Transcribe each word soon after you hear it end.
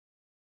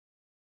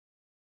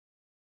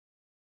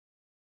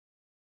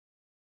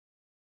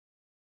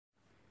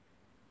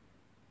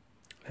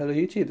Hello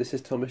YouTube, this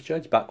is Thomas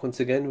Judge back once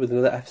again with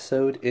another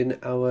episode in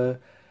our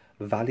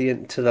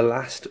Valiant to the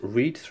Last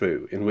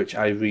read-through, in which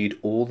I read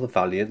all the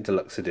Valiant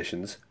Deluxe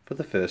editions for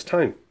the first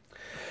time.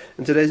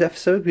 In today's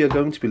episode we are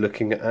going to be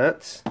looking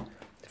at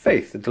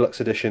Faith, the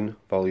Deluxe Edition,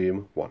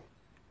 Volume 1.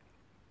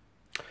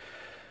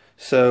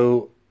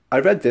 So I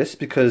read this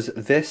because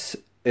this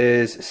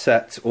is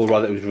set, or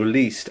rather it was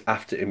released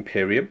after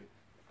Imperium,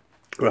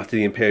 or after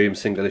the Imperium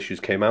single issues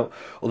came out,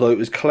 although it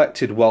was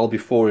collected well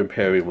before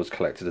Imperium was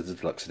collected as a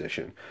deluxe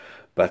edition.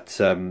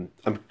 But I'm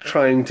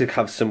trying to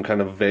have some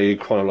kind of vague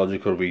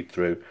chronological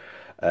read-through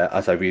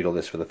as I read all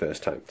this for the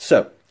first time.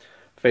 So,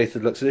 Faith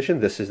Deluxe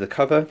Edition, this is the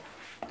cover,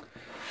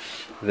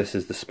 this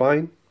is the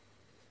spine,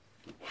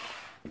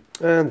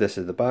 and this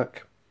is the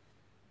back,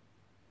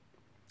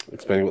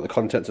 explaining what the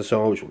contents are,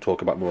 so which we'll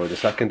talk about more in a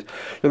second.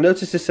 You'll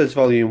notice this says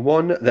Volume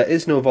 1. There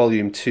is no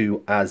Volume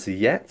 2 as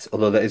yet,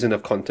 although there is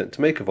enough content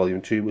to make a Volume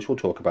 2, which we'll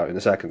talk about in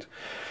a second.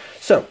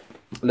 So,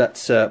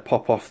 let's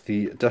pop off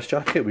the dust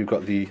jacket. We've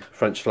got the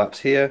French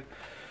flaps here,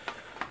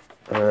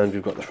 and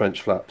we've got the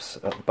French flaps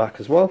at the back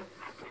as well.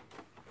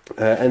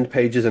 End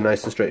pages are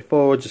nice and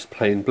straightforward, just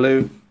plain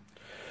blue.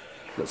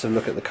 Let's have a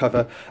look at the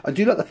cover. I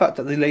do like the fact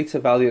that the later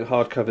Valiant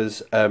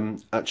hardcovers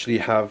actually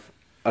have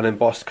an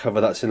embossed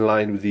cover that's in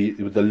line with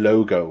the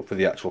logo for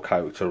the actual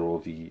character or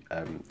the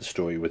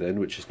story within,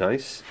 which is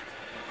nice.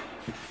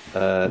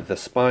 The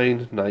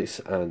spine, nice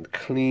and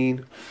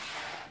clean,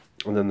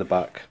 and then the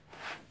back,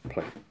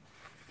 plain.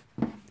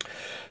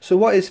 So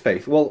what is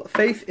Faith? Well,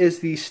 Faith is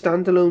the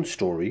standalone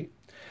story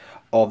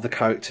of the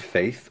character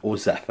Faith, or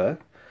Zephyr,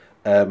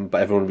 but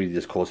everyone really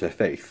just calls her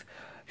Faith,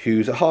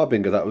 who's a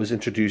Harbinger that was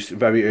introduced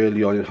very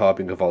early on in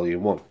Harbinger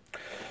Volume 1.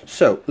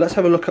 So, let's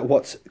have a look at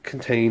what's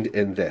contained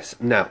in this.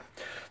 Now,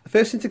 the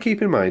first thing to keep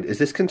in mind is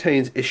this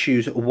contains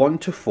issues 1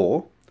 to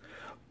 4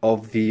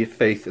 of the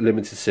Faith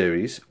Limited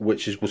series,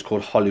 which was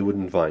called Hollywood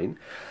and Vine.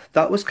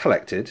 That was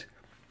collected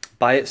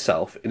by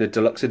itself in a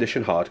deluxe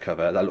edition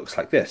hardcover that looks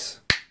like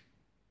this.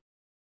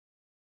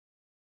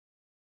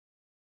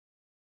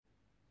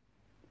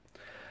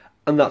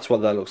 And that's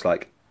what that looks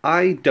like.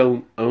 I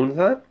don't own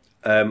that.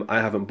 I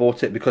haven't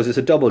bought it because it's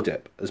a double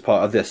dip as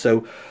part of this.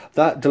 So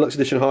that deluxe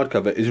edition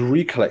hardcover is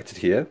recollected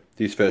here,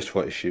 these first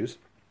 4 issues.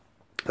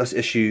 That's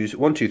issues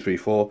 1, 2, 3,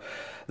 4.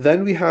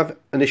 Then we have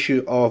an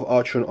issue of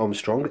Archer and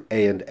Armstrong,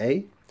 A and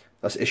A.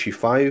 That's issue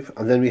 5.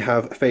 And then we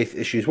have Faith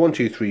issues 1,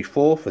 2, 3,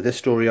 4 for this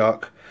story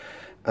arc.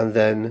 And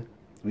then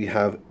we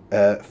have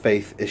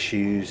Faith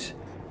issues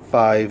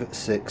 5,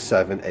 6,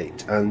 7,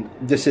 8. And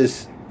this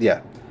is,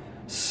 yeah,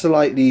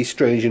 slightly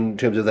strange in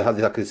terms of how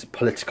this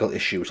political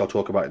issue, which I'll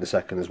talk about in a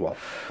second as well.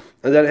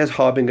 And then it has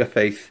Harbinger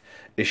Faith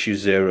issue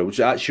 0, which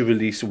is actually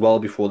released well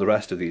before the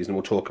rest of these, and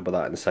we'll talk about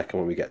that in a second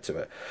when we get to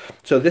it.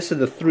 So this are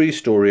the 3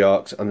 story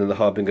arcs, and then the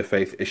Harbinger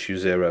Faith issue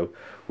 0,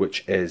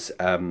 which is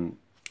in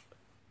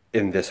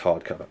this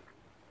hardcover.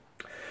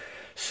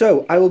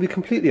 So I will be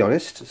completely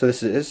honest. So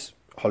this is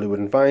Hollywood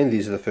and Vine.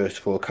 These are the first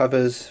 4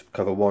 covers,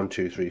 cover 1,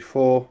 2, 3,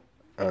 4,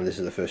 and this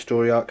is the first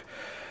story arc.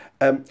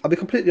 I'll be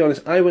completely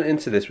honest, I went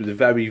into this with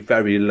very,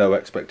 very low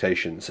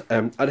expectations.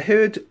 I'd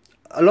heard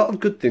a lot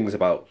of good things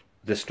about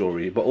this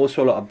story, but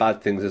also a lot of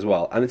bad things as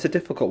well, and it's a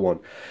difficult one.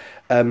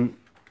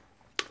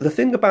 The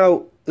thing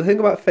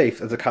about Faith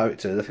as a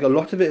character, I think a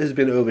lot of it has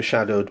been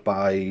overshadowed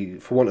by,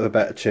 for want of a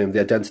better term,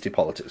 the identity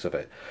politics of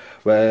it,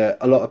 where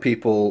a lot of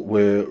people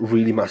were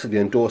really massively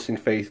endorsing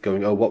Faith,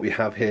 going, oh, what we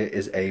have here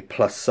is a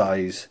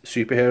plus-size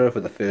superhero for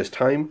the first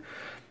time,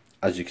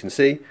 as you can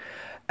see.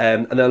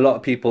 And then a lot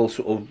of people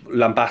sort of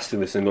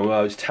lambasting this and going,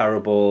 oh, it's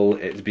terrible,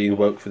 it's being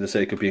woke for the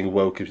sake of being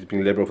woke, it's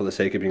being liberal for the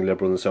sake of being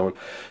liberal, and so on.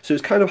 So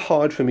it's kind of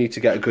hard for me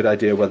to get a good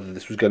idea whether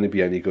this was going to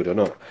be any good or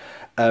not.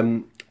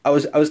 I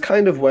was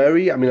kind of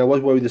wary. I mean, I was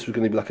worried this was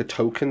going to be like a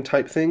token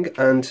type thing,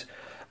 and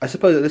I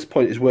suppose at this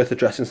point it's worth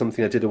addressing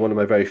something I did in one of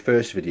my very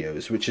first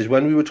videos, which is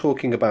when we were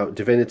talking about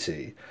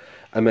Divinity,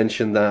 I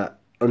mentioned that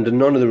under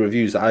none of the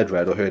reviews that I'd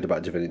read or heard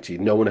about Divinity,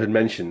 no one had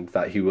mentioned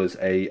that he was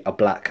a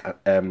black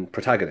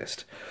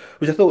protagonist,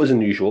 which I thought was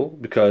unusual,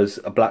 because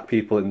black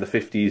people in the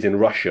 50s in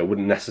Russia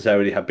wouldn't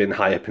necessarily have been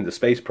high up in the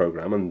space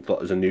program, and thought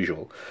it was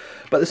unusual.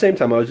 But at the same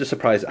time, I was just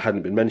surprised it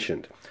hadn't been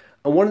mentioned.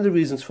 And one of the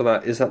reasons for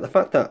that is that the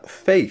fact that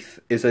Faith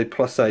is a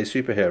plus-size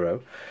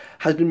superhero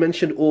has been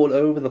mentioned all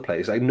over the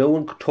place. Like, no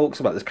one talks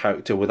about this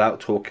character without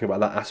talking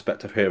about that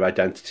aspect of her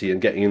identity and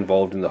getting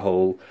involved in the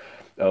whole,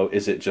 oh,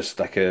 is it just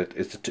like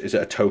is it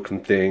a token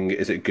thing?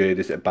 Is it good?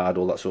 Is it bad?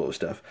 All that sort of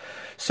stuff.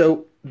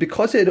 So,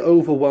 because it had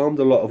overwhelmed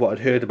a lot of what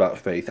I'd heard about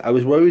Faith, I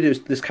was worried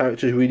this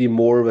character is really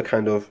more of a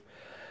kind of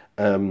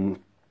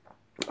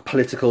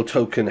political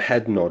token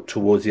head nod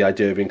towards the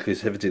idea of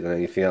inclusivity than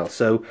anything else.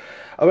 So,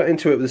 I went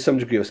into it with some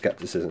degree of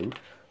skepticism.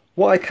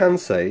 What I can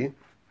say,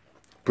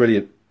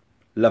 brilliant.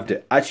 Loved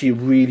it. Actually,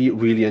 really,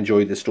 really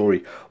enjoyed the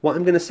story. What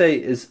I'm going to say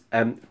is,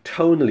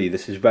 tonally,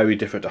 this is very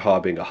different to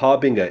Harbinger.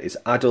 Harbinger is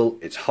adult,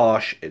 it's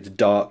harsh, it's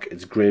dark,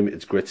 it's grim,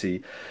 it's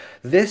gritty.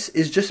 This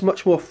is just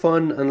much more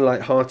fun and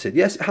light-hearted.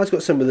 Yes, it has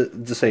got some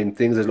of the same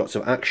things. There's lots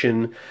of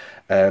action,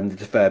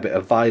 there's a fair bit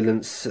of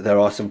violence. There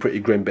are some pretty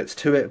grim bits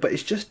to it, but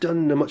it's just done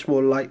in a much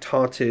more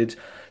light-hearted,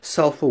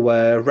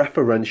 self-aware,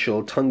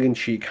 referential,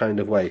 tongue-in-cheek kind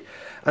of way.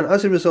 And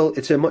as a result,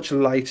 it's a much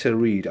lighter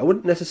read. I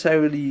wouldn't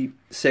necessarily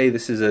say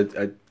this is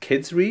a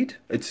kid's read.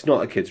 It's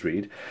not a kid's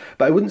read.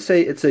 But I wouldn't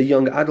say it's a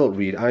young adult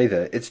read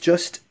either. It's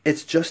just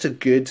a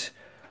good,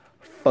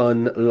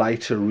 fun,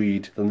 lighter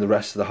read than the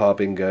rest of the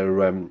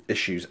Harbinger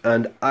issues.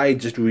 And I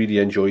just really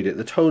enjoyed it.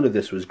 The tone of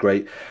this was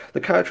great.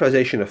 The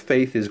characterization of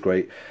Faith is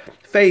great.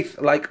 Faith,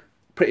 like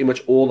pretty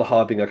much all the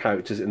Harbinger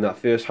characters in that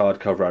first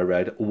hardcover I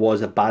read,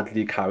 was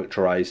badly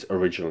characterized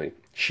originally.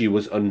 She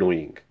was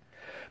annoying.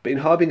 But in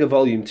Harbinger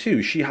Volume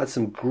 2, she had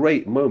some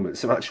great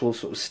moments, some actual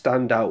sort of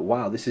standout,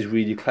 wow, this is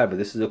really clever,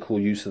 this is a cool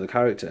use of the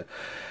character.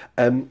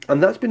 And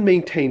that's been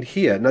maintained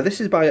here. Now,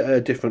 this is by a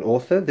different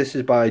author. This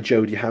is by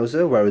Jody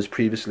Houser, whereas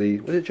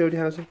previously... Was it Jody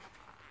Houser?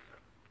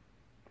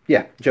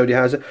 Yeah, Jody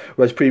Houser,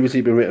 whereas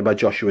previously been written by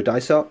Joshua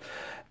Dysart.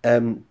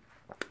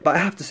 But I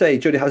have to say,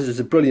 Jody Houser does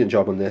a brilliant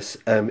job on this.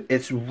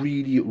 It's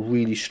really,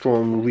 really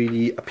strong,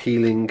 really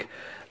appealing,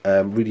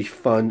 really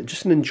fun,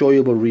 just an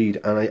enjoyable read,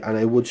 and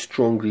I would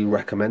strongly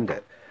recommend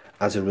it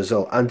as a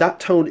result. And that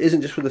tone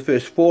isn't just for the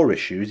first 4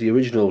 issues, the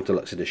original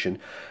deluxe edition,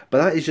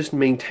 but that is just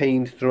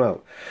maintained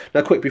throughout.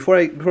 Now, quick, before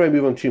I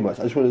move on too much,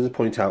 I just wanted to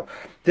point out,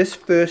 this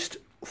first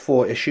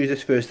 4 issues,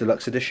 this first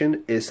deluxe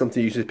edition, is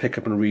something you can pick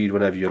up and read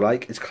whenever you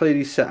like. It's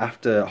clearly set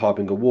after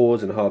Harbinger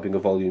Wars and Harbinger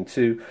Volume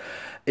 2.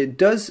 It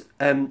does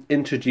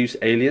introduce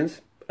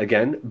aliens,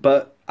 again,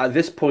 but at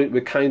this point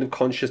we're kind of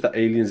conscious that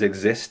aliens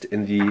exist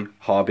in the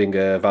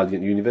Harbinger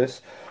Valiant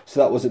universe, so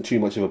that wasn't too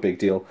much of a big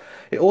deal.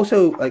 It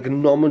also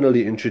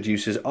nominally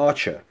introduces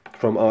Archer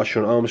from Archer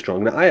and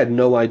Armstrong. Now, I had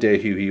no idea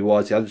who he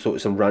was. He had sort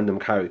of some random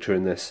character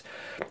in this,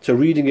 so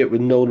reading it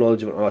with no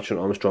knowledge of Archer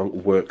and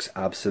Armstrong works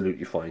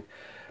absolutely fine.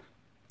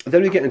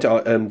 Then we get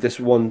into this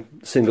one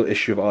single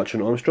issue of Archer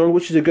and Armstrong,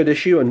 which is a good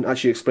issue and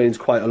actually explains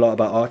quite a lot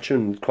about Archer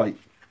and quite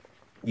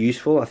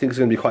useful. I think it's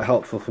going to be quite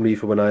helpful for me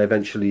for when I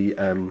eventually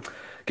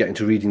get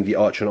into reading the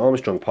Archer and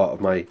Armstrong part of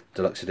my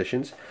deluxe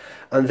editions.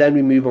 And then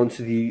we move on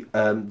to the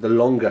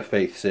longer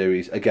Faith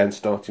series, again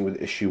starting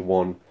with issue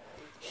 1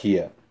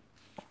 here.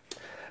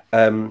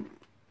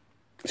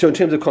 So in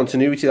terms of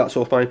continuity, that's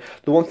all fine.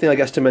 The one thing I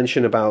guess to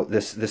mention about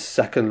this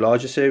second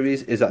larger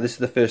series is that this is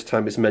the first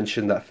time it's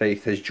mentioned that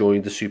Faith has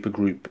joined the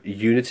supergroup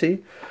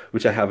Unity,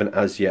 which I haven't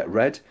as yet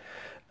read.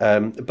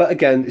 But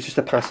again, it's just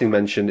a passing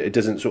mention. It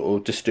doesn't sort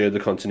of disturb the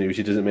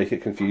continuity. It doesn't make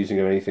it confusing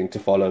or anything to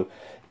follow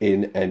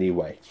in any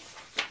way.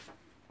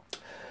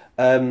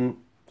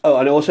 Oh,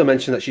 and I also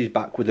mentioned that she's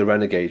back with the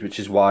Renegades, which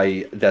is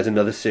why there's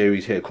another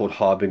series here called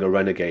Harbinger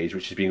Renegades,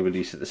 which is being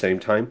released at the same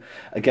time.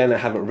 Again, I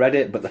haven't read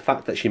it, but the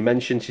fact that she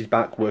mentioned she's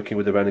back working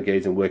with the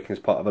Renegades and working as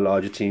part of a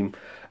larger team,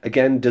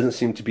 again, doesn't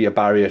seem to be a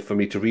barrier for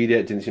me to read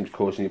it. It didn't seem to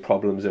cause any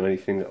problems or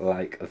anything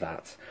like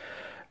that.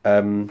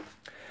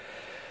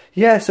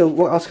 Yeah, so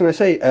what else can I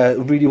say?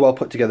 Really well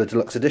put together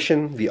deluxe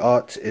edition. The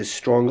art is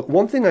strong.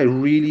 One thing I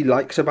really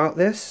liked about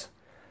this,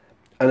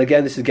 and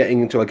again this is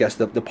getting into I guess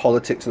the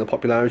politics and the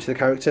popularity of the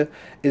character,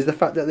 is the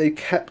fact that they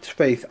kept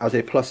Faith as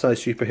a plus-size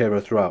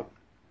superhero throughout.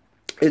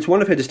 It's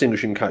one of her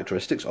distinguishing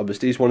characteristics,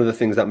 obviously. It's one of the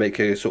things that make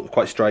her sort of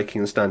quite striking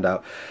and stand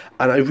out.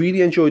 And I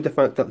really enjoyed the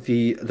fact that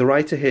the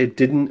writer here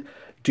didn't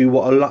do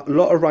what a lot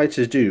of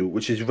writers do,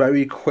 which is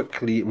very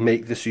quickly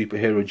make the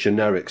superhero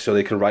generic so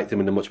they can write them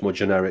in a much more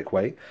generic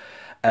way.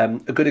 A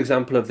good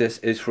example of this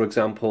is, for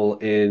example,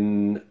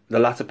 in the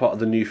latter part of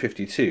the New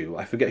 52,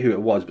 I forget who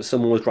it was, but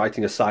someone was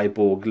writing a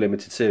Cyborg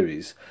limited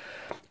series,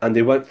 and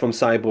they went from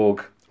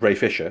Cyborg Ray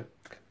Fisher,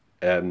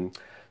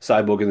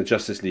 Cyborg in the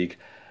Justice League,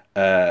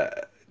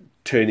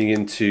 turning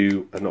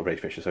into, not Ray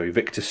Fisher, sorry,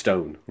 Victor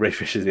Stone. Ray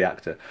Fisher's the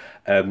actor.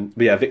 But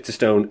yeah, Victor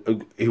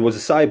Stone, who was a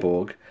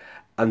cyborg,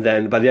 and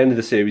then by the end of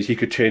the series, he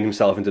could turn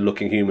himself into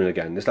looking human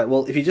again. It's like,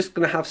 well, if you're just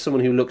going to have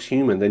someone who looks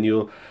human, then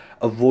you're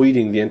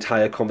avoiding the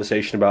entire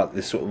conversation about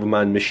this sort of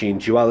man-machine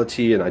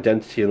duality and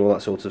identity and all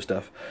that sort of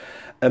stuff.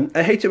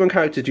 I hate it when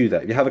characters do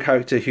that. You have a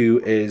character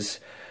who is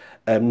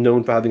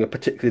known for having a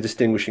particularly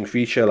distinguishing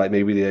feature, like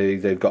maybe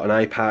they've got an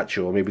eye patch,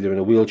 or maybe they're in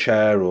a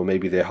wheelchair, or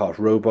maybe they're half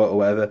robot or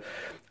whatever,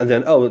 and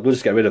then, oh, we'll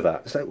just get rid of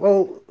that. It's like,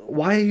 well,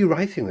 why are you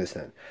writing this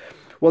then?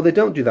 Well, they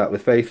don't do that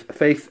with Faith.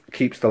 Faith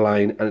keeps the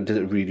line, and it does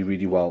it really,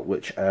 really well,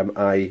 which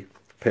I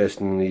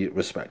personally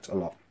respect a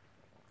lot.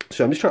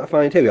 So I'm just trying to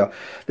find, here we are.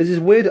 There's this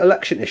weird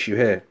election issue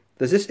here.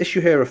 There's this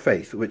issue here of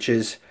Faith, which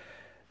is,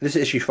 this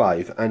is issue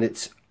 5, and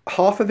it's,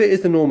 half of it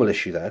is the normal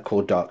issue there,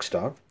 called Dark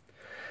Star,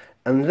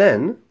 and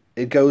then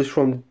it goes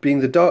from being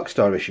the Dark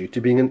Star issue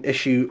to being an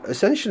issue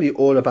essentially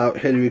all about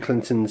Hillary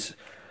Clinton's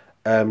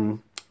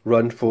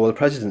run for the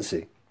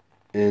presidency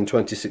in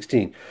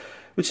 2016,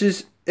 which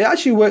is, it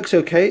actually works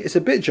okay. It's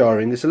a bit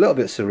jarring, it's a little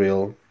bit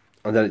surreal,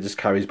 and then it just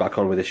carries back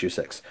on with issue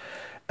 6.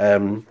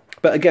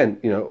 But again,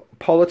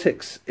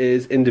 politics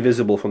is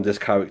indivisible from this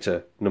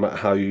character, no matter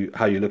how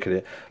you look at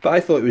it. But I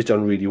thought it was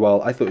done really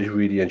well. I thought it was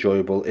really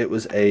enjoyable. It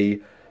was a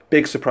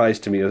big surprise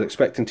to me. I was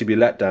expecting to be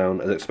let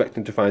down. I was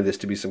expecting to find this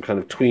to be some kind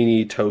of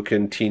tweeny,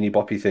 token, teeny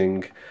boppy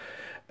thing,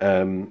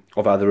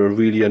 of either a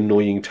really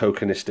annoying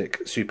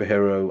tokenistic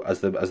superhero as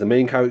the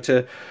main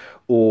character,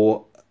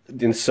 or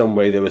in some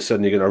way they were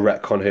suddenly going to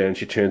retcon her and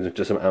she turns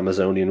into some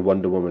Amazonian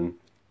Wonder Woman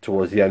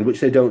towards the end,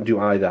 which they don't do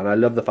either. And I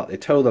love the fact they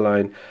toe the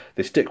line,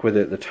 they stick with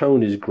it, the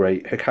tone is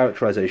great, her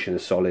characterization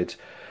is solid.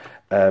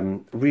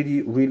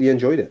 Really, really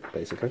enjoyed it,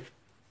 basically.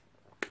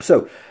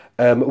 So,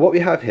 what we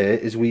have here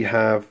is we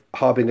have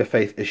Harbinger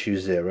Faith issue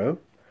 0.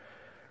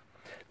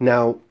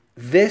 Now,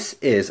 this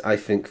is, I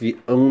think, the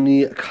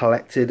only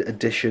collected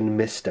edition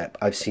misstep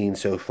I've seen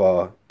so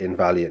far in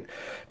Valiant,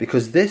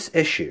 because this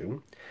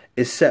issue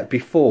is set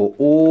before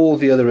all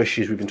the other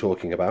issues we've been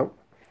talking about,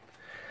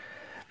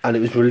 and it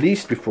was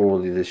released before all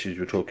the issues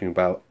we're talking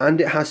about,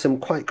 and it has some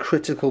quite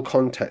critical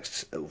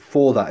context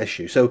for that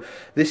issue. So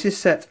this is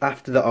set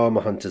after the Armor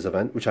Hunters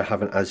event, which I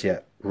haven't as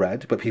yet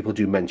read, but people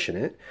do mention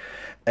it.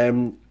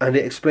 And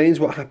it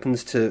explains what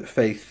happens to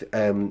Faith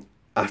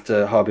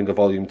after Harbinger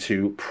Volume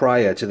 2,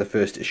 prior to the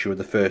first issue of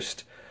the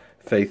first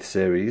Faith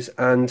series.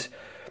 And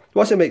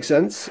whilst it makes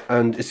sense,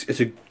 and it's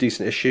a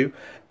decent issue,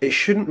 it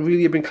shouldn't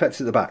really have been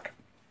collected at the back.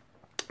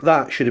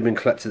 That should have been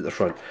collected at the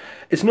front.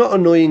 It's not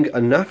annoying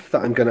enough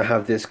that I'm going to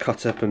have this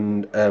cut up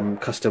and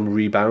custom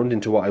rebound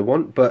into what I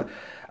want, but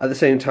at the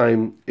same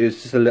time,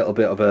 it's just a little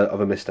bit of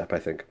a misstep, I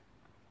think.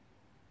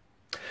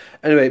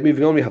 Anyway,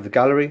 moving on, we have the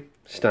gallery,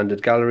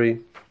 standard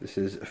gallery. This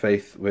is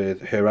Faith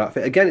with her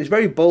outfit. Again, it's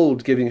very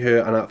bold giving her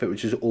an outfit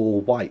which is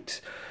all white,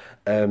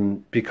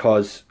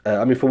 because,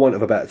 I mean, for want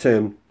of a better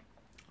term,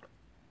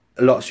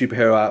 a lot of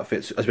superhero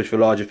outfits, especially for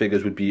larger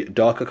figures, would be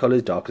darker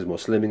colours, darker is more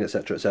slimming,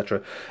 etc,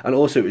 etc. And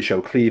also it would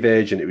show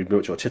cleavage and it would be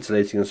much more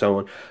titillating and so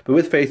on. But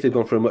with Faith, they've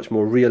gone for a much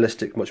more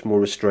realistic, much more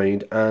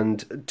restrained.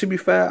 And to be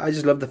fair, I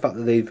just love the fact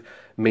that they've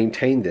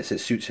maintained this. It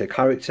suits her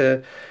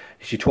character.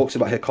 She talks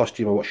about her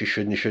costume and what she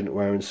should and shouldn't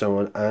wear and so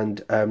on.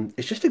 And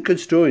it's just a good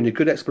story and a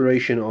good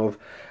exploration of,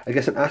 I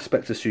guess, an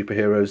aspect of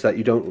superheroes that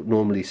you don't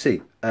normally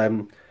see.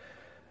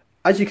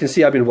 As you can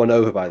see, I've been won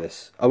over by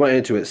this. I went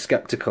into it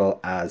skeptical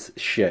as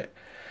shit.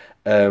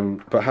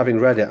 But having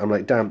read it, I'm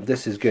like, damn,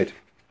 this is good.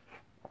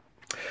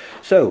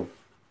 So,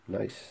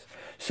 nice.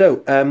 So,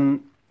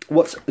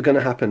 what's going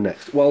to happen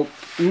next? Well,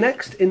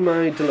 next in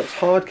my deluxe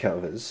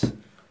hardcovers,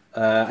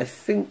 I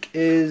think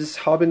is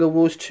Harbinger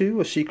Wars 2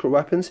 or Secret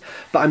Weapons,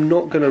 but I'm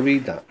not going to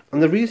read that.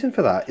 And the reason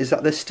for that is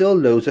that there's still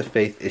loads of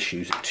Faith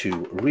issues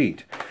to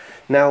read.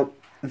 Now,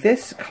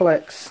 this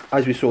collects,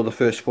 as we saw, the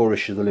first 4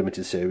 issues of the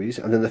limited series,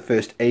 and then the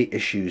first 8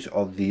 issues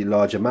of the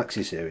larger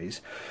maxi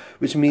series,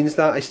 which means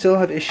that I still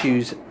have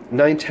issues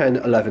 9, 10,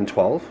 11,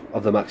 12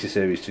 of the maxi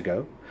series to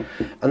go.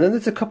 And then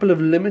there's a couple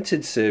of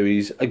limited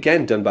series,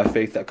 again done by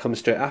Faith, that come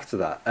straight after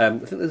that. I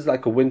think there's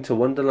like a Winter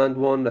Wonderland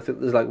one, I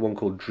think there's like one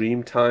called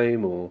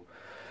Dreamtime, or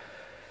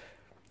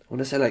I want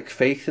to say like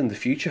Faith and the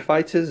Future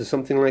Fighters or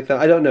something like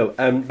that. I don't know.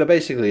 But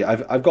basically,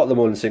 I've got them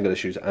all in single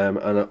issues, and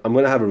I'm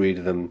going to have a read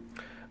of them.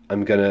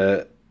 I'm going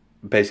to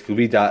basically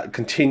read that,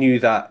 continue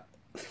that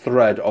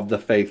thread of the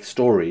Faith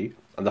story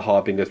and the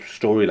Harbinger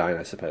storyline,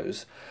 I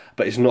suppose,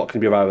 but it's not going to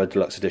be about a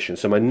deluxe edition.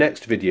 So my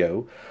next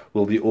video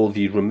will be all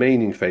the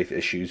remaining Faith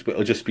issues, but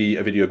it'll just be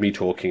a video of me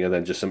talking and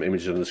then just some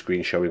images on the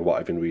screen showing what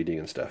I've been reading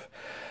and stuff.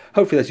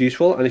 Hopefully that's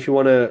useful, and if you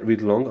want to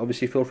read along,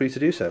 obviously feel free to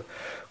do so.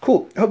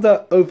 Cool, hope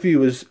that overview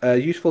was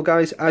useful,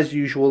 guys. As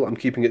usual, I'm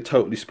keeping it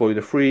totally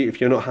spoiler free. If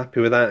you're not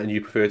happy with that and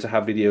you prefer to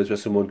have videos where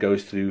someone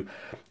goes through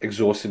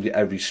exhaustively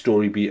every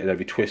story beat and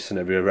every twist and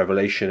every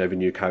revelation, every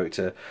new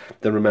character,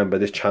 then remember,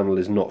 this channel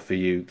is not for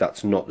you.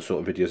 That's not the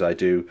sort of videos I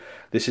do.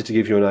 This is to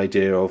give you an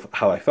idea of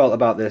how I felt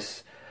about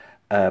this,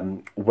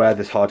 where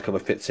this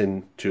hardcover fits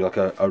into like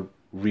a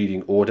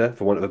reading order,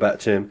 for want of a better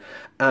term,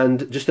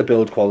 and just the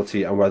build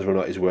quality and whether or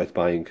not it's worth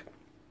buying.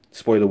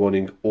 Spoiler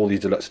warning, all these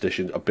deluxe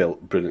editions are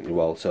built brilliantly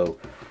well, so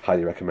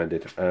highly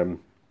recommended.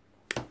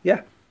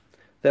 Yeah,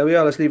 there we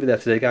are. Let's leave it there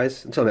today,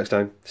 guys. Until next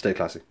time, stay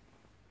classy.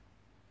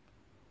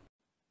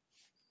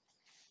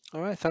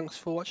 Alright, thanks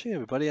for watching,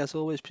 everybody. As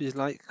always, please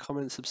like,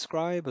 comment,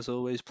 subscribe. As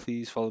always,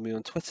 please follow me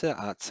on Twitter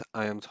at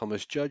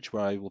 @IamThomasJudge,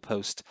 where I will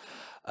post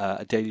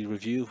a daily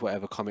review of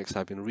whatever comics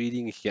I've been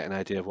reading. You can get an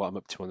idea of what I'm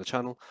up to on the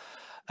channel.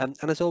 And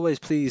as always,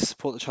 please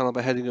support the channel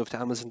by heading over to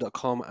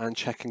Amazon.com and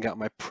checking out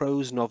my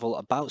prose novel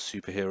about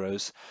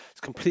superheroes. It's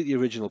a completely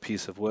original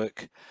piece of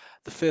work.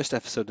 The first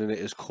episode in it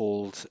is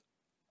called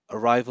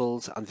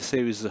Arrivals, and the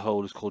series as a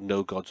whole is called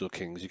No Gods or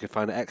Kings. You can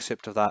find an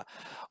excerpt of that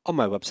on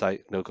my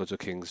website,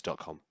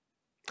 nogodsorkings.com.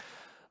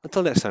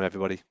 Until next time,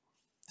 everybody,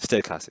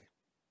 stay classy.